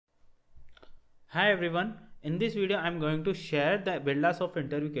Hi everyone, in this video I'm going to share the BIRLASOFT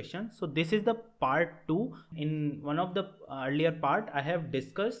interview question. So this is the part 2. In one of the earlier part I have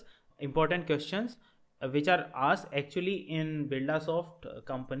discussed important questions which are asked actually in BIRLASOFT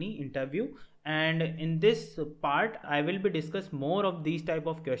company interview, and in this part I will be discuss more of these type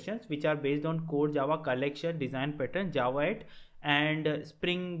of questions which are based on core Java, collection, design pattern, Java 8 and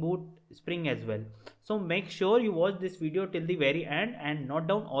Spring Boot Spring as well. So make sure you watch this video till the very end and note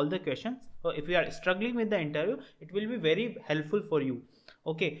down all the questions. So if you are struggling with the interview, it will be very helpful for you.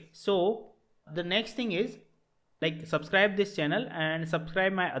 Okay, so the next thing is like subscribe this channel and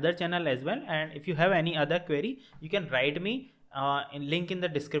subscribe my other channel as well, and if you have any other query you can write me in link in the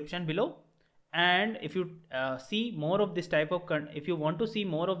description below. And if you see more of this type of if you want to see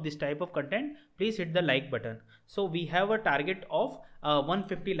more of this type of content, please hit the like button. So we have a target of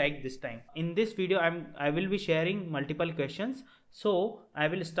 150 like this time. In this video I will be sharing multiple questions. So I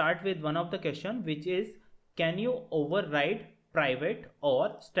will start with one of the question, which is, can you override private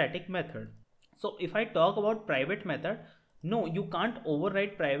or static method? So if I talk about private method, no, you can't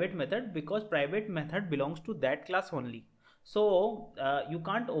override private method because private method belongs to that class only. So you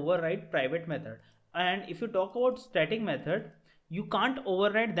can't override private method. And if you talk about static method, you can't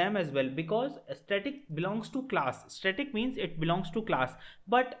override them as well because static belongs to class. Static means it belongs to class,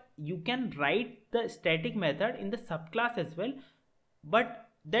 but you can write the static method in the subclass as well, but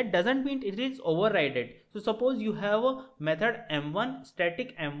that doesn't mean it is overridden. So suppose you have a method m1,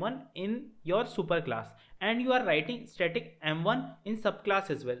 static m1 in your superclass, and you are writing static m1 in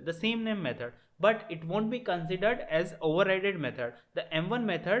subclass as well, the same name method, but it won't be considered as overridden method. The m1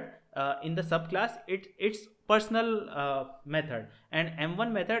 method in the subclass, it's personal method, and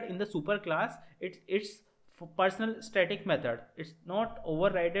m1 method in the superclass, it's personal static method. It's not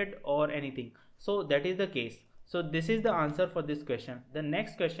overridden or anything. So that is the case. So this is the answer for this question. The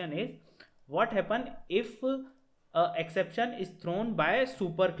next question is, what happens if exception is thrown by a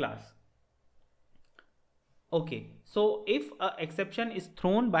superclass? Okay, so if exception is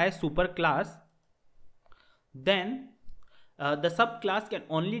thrown by a superclass, then the subclass can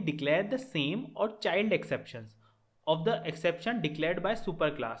only declare the same or child exceptions of the exception declared by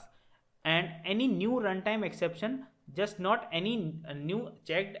superclass, and any new runtime exception, just not any new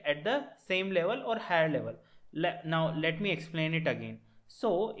checked at the same level or higher level. Now let me explain it again.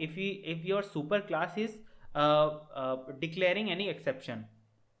 So if your superclass is declaring any exception,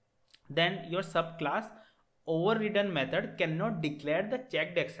 then your subclass overridden method cannot declare the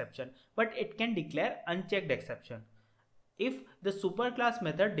checked exception, but it can declare unchecked exception. If the superclass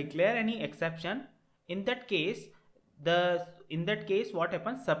method declare any exception, in that case what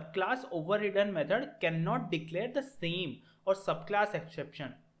happens, subclass overridden method cannot declare the same or subclass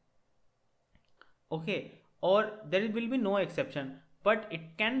exception. Okay, or there will be no exception, but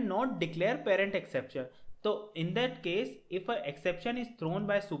it cannot declare parent exception. So in that case, if an exception is thrown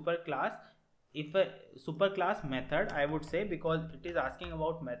by superclass, if a superclass method, I would say, because it is asking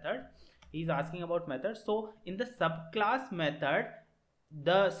about method, he is asking about method. So in the subclass method,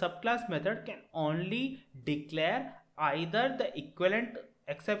 the subclass method can only declare either the equivalent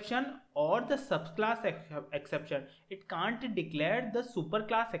exception or the subclass exception. It can't declare the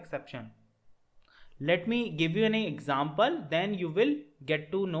superclass exception. Let me give you an example, then you will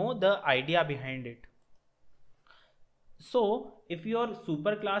get to know the idea behind it. So if your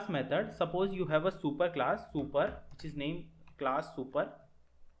superclass method, suppose you have a superclass super, which is named class super,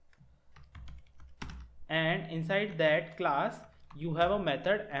 and inside that class you have a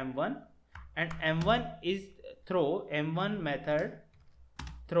method m1, and m1 method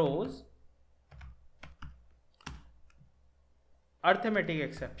throws arithmetic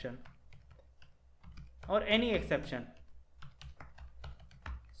exception or any exception.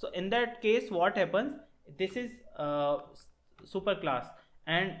 So in that case what happens, this is superclass,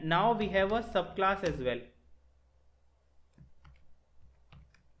 and now we have a subclass as well.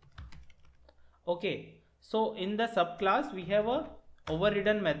 Okay, so in the subclass we have a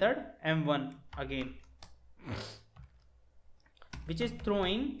overridden method m1 again, which is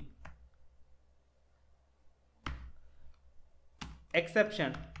throwing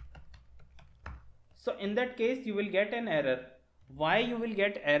exception. So in that case you will get an error. Why you will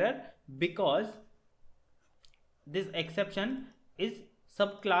get error? Because this exception is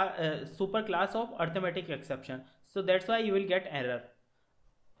superclass of arithmetic exception. So that's why you will get error.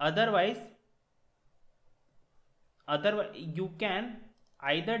 Otherwise you can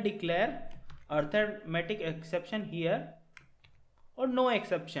either declare arithmetic exception here or no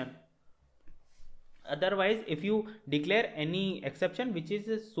exception. Otherwise, if you declare any exception which is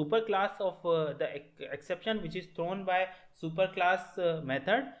a superclass of the exception which is thrown by superclass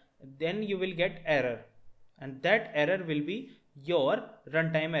method, then you will get error, and that error will be your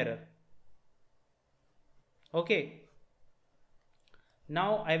runtime error. Okay,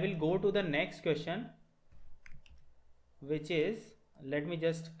 now I will go to the next question, which is, let me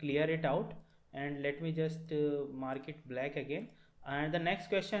just clear it out and let me just mark it black again. And the next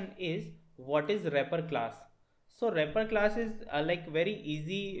question is, what is wrapper class? So wrapper class is like very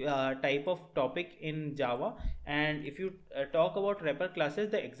easy type of topic in Java. And if you talk about wrapper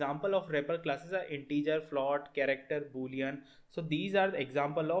classes, the example of wrapper classes are integer, float, character, boolean. So these are the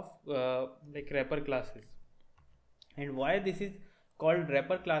example of like wrapper classes. And why this is called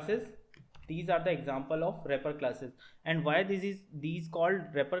wrapper classes? These are the example of wrapper classes. And why this is these called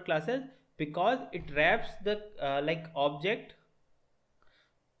wrapper classes? Because it wraps the like object,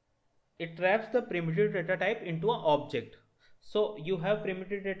 it wraps the primitive data type into an object. So you have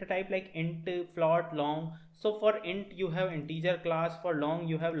primitive data type like int, float, long. So for int you have integer class, for long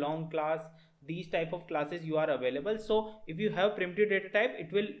you have long class. These type of classes you are available. So if you have primitive data type,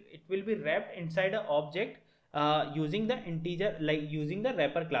 it will be wrapped inside an object using the integer, like using the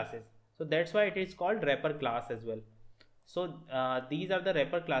wrapper classes. So that's why it is called wrapper class as well. So these are the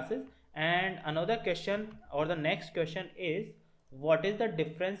wrapper classes. And another question, or the next question is, what is the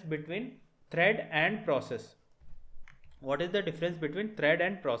difference between thread and process? What is the difference between thread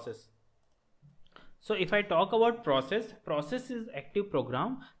and process? So if I talk about process, process is active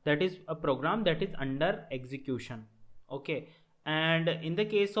program, that is a program that is under execution. Okay, and in the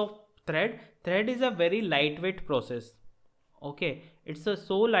case of thread, thread is a very lightweight process. Okay, it's a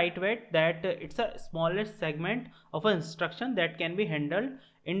so lightweight that it's a smallest segment of an instruction that can be handled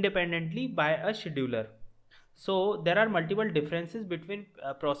independently by a scheduler. So there are multiple differences between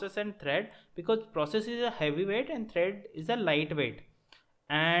process and thread, because process is a heavyweight and thread is a lightweight.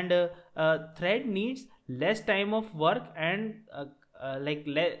 And thread needs less time of work and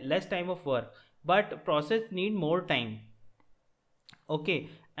less time of work, but process need more time. Okay,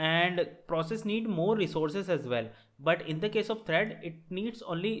 and process need more resources as well, but in the case of thread it needs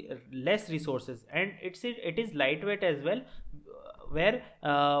only less resources, and it is lightweight as well, where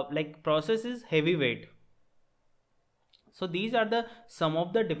like process is heavyweight. So these are the some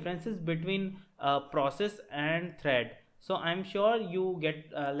of the differences between process and thread. So I'm sure you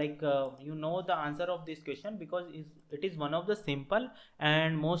get you know the answer of this question, because it is one of the simple,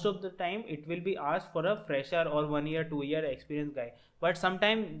 and most of the time it will be asked for a fresher or 1 year 2 year experienced guy, but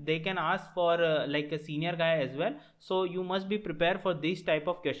sometimes they can ask for like a senior guy as well. So you must be prepared for this type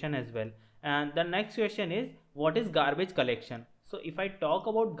of question as well. And the next question is, what is garbage collection? So if I talk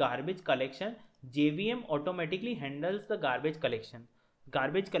about garbage collection, JVM automatically handles the garbage collection.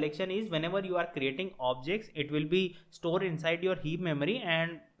 Garbage collection is whenever you are creating objects, it will be stored inside your heap memory,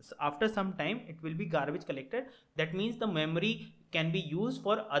 and after some time it will be garbage collected. That means the memory can be used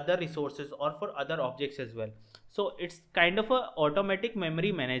for other resources or for other objects as well. So it's kind of a automatic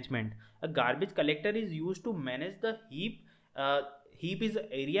memory management. A garbage collector is used to manage the heap. Heap is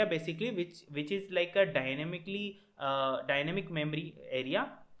area basically which is like a dynamic memory area,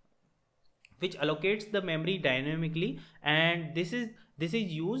 which allocates the memory dynamically, and this is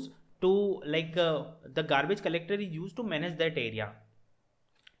used to like the garbage collector is used to manage that area.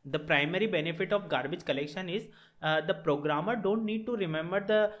 The primary benefit of garbage collection is the programmer don't need to remember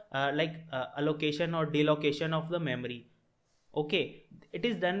the allocation or delocation of the memory. Okay, it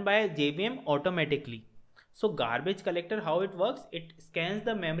is done by JVM automatically. So garbage collector, how it works, it scans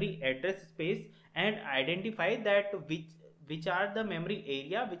the memory address space and identify that which are the memory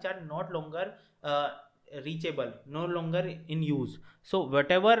area which are not longer reachable, no longer in use. So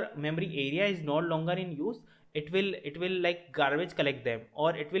whatever memory area is no longer in use, it will like garbage collect them,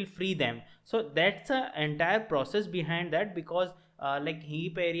 or it will free them. So that's the entire process behind that, because like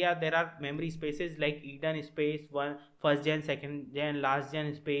heap area, there are memory spaces like Eden space, one first gen, second gen, last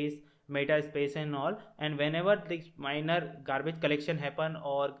gen space, meta space and all. And whenever this minor garbage collection happen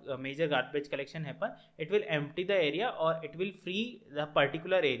or major garbage collection happen, it will empty the area or it will free the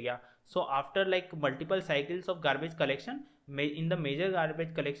particular area. So after like multiple cycles of garbage collection, in the major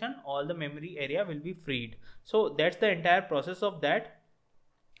garbage collection, all the memory area will be freed. So that's the entire process of that.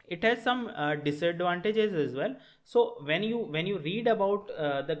 It has some disadvantages as well. So when you read about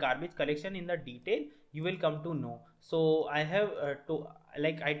the garbage collection in the detail, you will come to know. So I have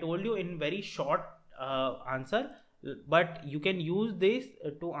like I told you in very short answer, but you can use this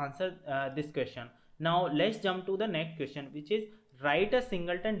to answer this question. Now let's jump to the next question, which is, write a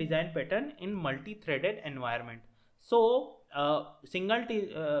singleton design pattern in multi-threaded environment. So singleton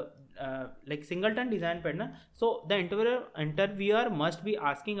design pattern. So the interviewer must be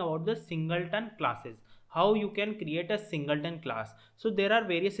asking about the singleton classes. how you can create a singleton class. So there are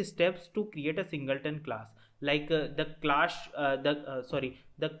various steps to create a singleton class, like the class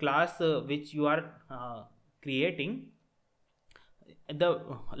which you are creating,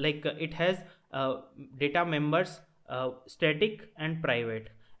 it has data members, static and private,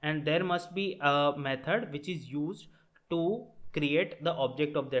 and there must be a method which is used to create the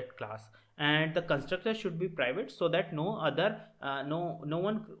object of that class, and the constructor should be private so that no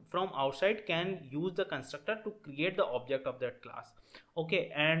one from outside can use the constructor to create the object of that class.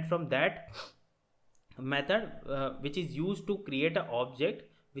 Okay, and from that method which is used to create an object,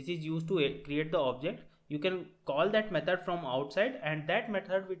 create the object, you can call that method from outside, and that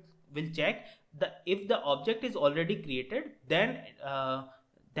method will check if the object is already created, then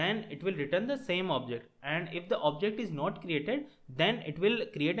it will return the same object, and if the object is not created, then it will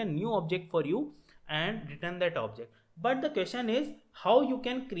create a new object for you and return that object. But the question is how you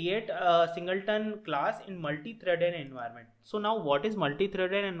can create a singleton class in multi-threaded environment. So now what is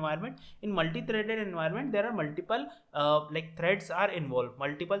multi-threaded environment? In multi-threaded environment there are multiple threads are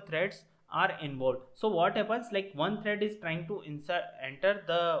involved, so what happens, like one thread is trying to enter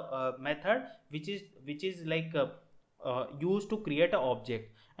the method which is used to create an object,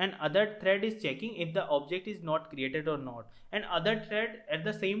 and other thread is checking if the object is not created or not, and other thread at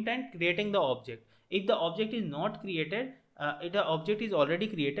the same time creating the object. If the object is not created, if the object is already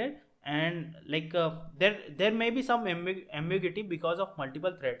created, and there may be some ambiguity because of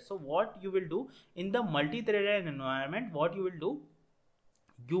multiple threads. So what you will do in the multi-threaded environment, what you will do,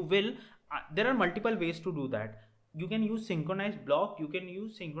 you will there are multiple ways to do that. You can use synchronized block, you can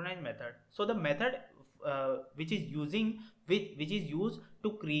use synchronized method. So the method which is used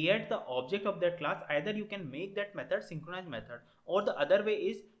to create the object of that class, either you can make that method synchronized method, or the other way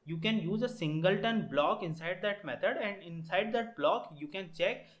is you can use a singleton block inside that method, and inside that block you can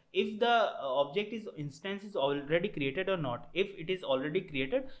check if the object instance is already created or not. If it is already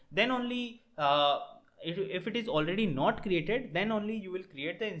created, then only if it is already not created, then only you will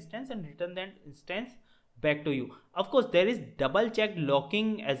create the instance and return that instance back to you. Of course there is double check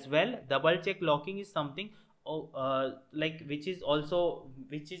locking as well. Double check locking is something which is also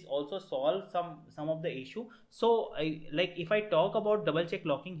solve some of the issue. So if I talk about double check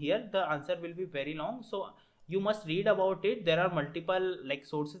locking here, the answer will be very long, so you must read about it. There are multiple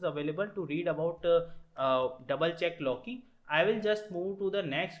sources available to read about double check locking. I will just move to the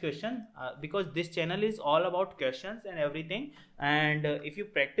next question because this channel is all about questions and everything, and if you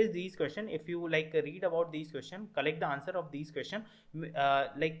practice these questions, if you read about these questions, collect the answer of these questions,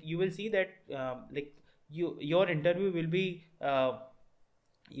 you will see that your interview will be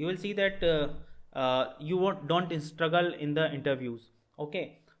you will see that you don't struggle in the interviews.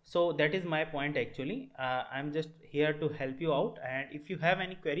 Okay, so that is my point actually. I'm just here to help you out, and if you have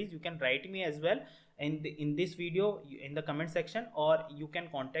any queries you can write me as well in this video in the comment section, or you can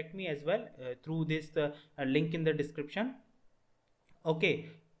contact me as well through this link in the description. Okay,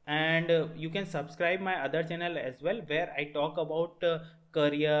 and you can subscribe my other channel as well, where I talk about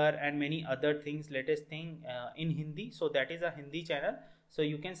career and many other things, latest thing in Hindi. So that is a Hindi channel, so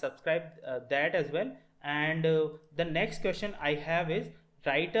you can subscribe that as well. And the next question I have is,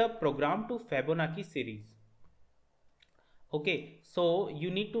 write a program to Fibonacci series. Okay, so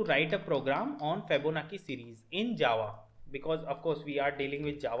you need to write a program on Fibonacci series in Java, because of course we are dealing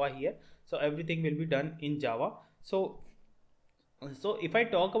with Java here, so everything will be done in Java. So if I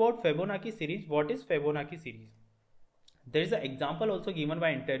talk about Fibonacci series, what is Fibonacci series? There is an example also given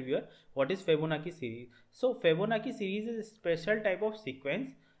by interviewer. What is Fibonacci series? So Fibonacci series is a special type of sequence,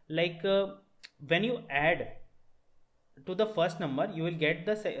 when you add to the first number you will get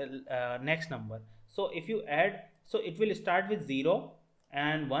the next number. So if you add, so it will start with 0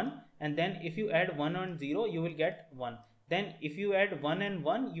 and 1, and then if you add 1 and 0 you will get 1, then if you add 1 and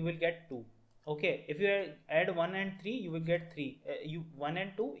 1 you will get 2. Okay, if you add 1 and 3 you will get 3, 1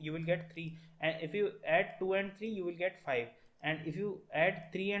 and 2 you will get 3, and if you add 2 and 3 you will get 5, and if you add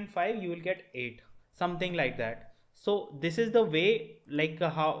 3 and 5 you will get 8, something like that. So this is the way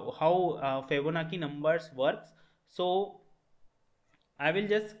how Fibonacci numbers works. So I will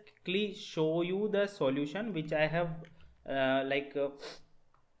just quickly show you the solution which I have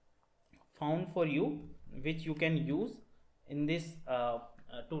found for you, which you can use in this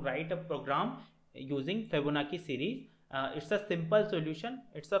to write a program using Fibonacci series. It's a simple solution.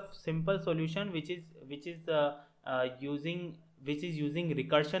 It's a simple solution which is using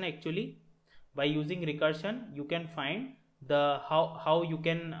recursion. Actually, by using recursion you can find the how you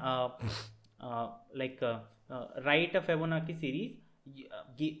can write a Fibonacci series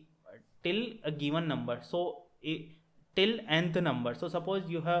till a given number. So till nth number. So suppose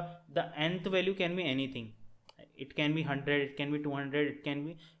you have the nth value can be anything, it can be 100, it can be 200, it can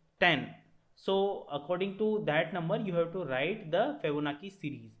be 10. So according to that number you have to write the Fibonacci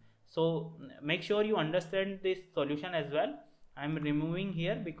series. So make sure you understand this solution as well. I'm removing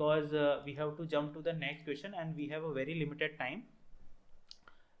here because we have to jump to the next question and we have a very limited time.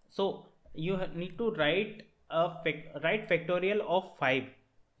 So you need to write write factorial of 5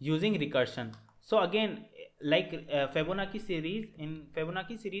 using recursion. So again, like Fibonacci series, in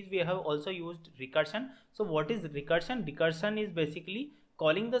Fibonacci series we have also used recursion. So what is recursion? Recursion is basically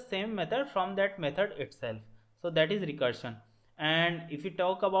calling the same method from that method itself. So that is recursion. And if you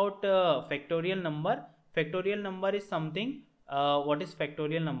talk about factorial number is something, what is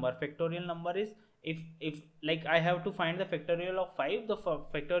factorial number? Factorial number is, if like I have to find the factorial of 5, the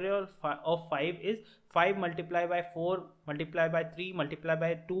factorial of 5 is 5 multiplied by 4 multiplied by 3 multiplied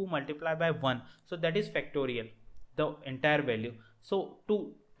by 2 multiplied by 1. So that is factorial, the entire value. So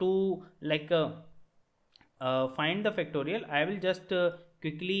to like find the factorial, I will just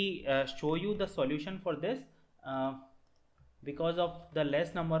quickly show you the solution for this. Because of the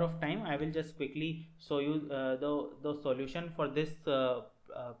less number of time, I will just quickly show you the solution for this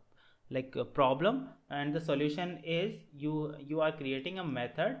problem. And the solution is, you are creating a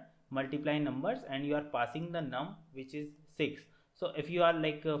method multiply numbers and you are passing the num, which is 6. So if you are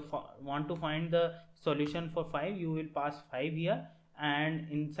like want to find the solution for 5, you will pass 5 here, and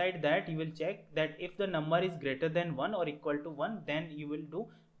inside that you will check that if the number is greater than 1 or equal to 1, then you will do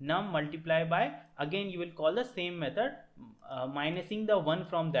num multiply by, again you will call the same method, minusing the 1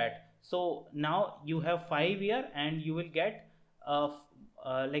 from that. So now you have 5 here and you will get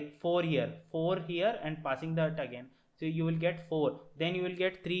like 4 here and passing that again. So you will get 4, then you will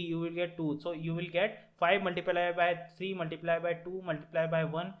get 3, you will get 2. So you will get 5 multiplied by 3 multiplied by 2 multiplied by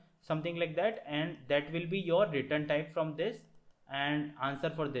 1, something like that, and that will be your return type from this and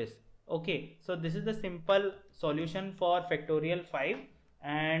answer for this. Okay, so this is the simple solution for factorial 5.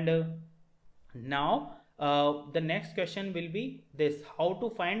 And now the next question will be this: how to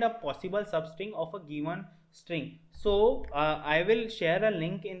find a possible substring of a given string. So I will share a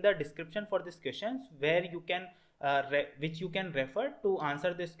link in the description for this question where you can which you can refer to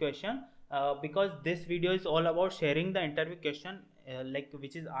answer this question, because this video is all about sharing the interview question like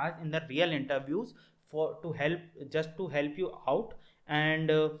which is asked in the real interviews, for to help, just to help you out.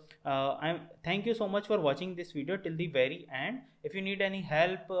 And thank you so much for watching this video till the very end. If you need any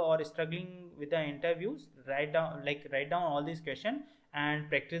help or struggling with the interviews, write down all these questions and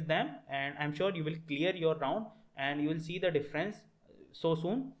practice them, and I'm sure you will clear your round and you will see the difference so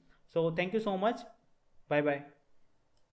soon. So thank you so much. Bye bye.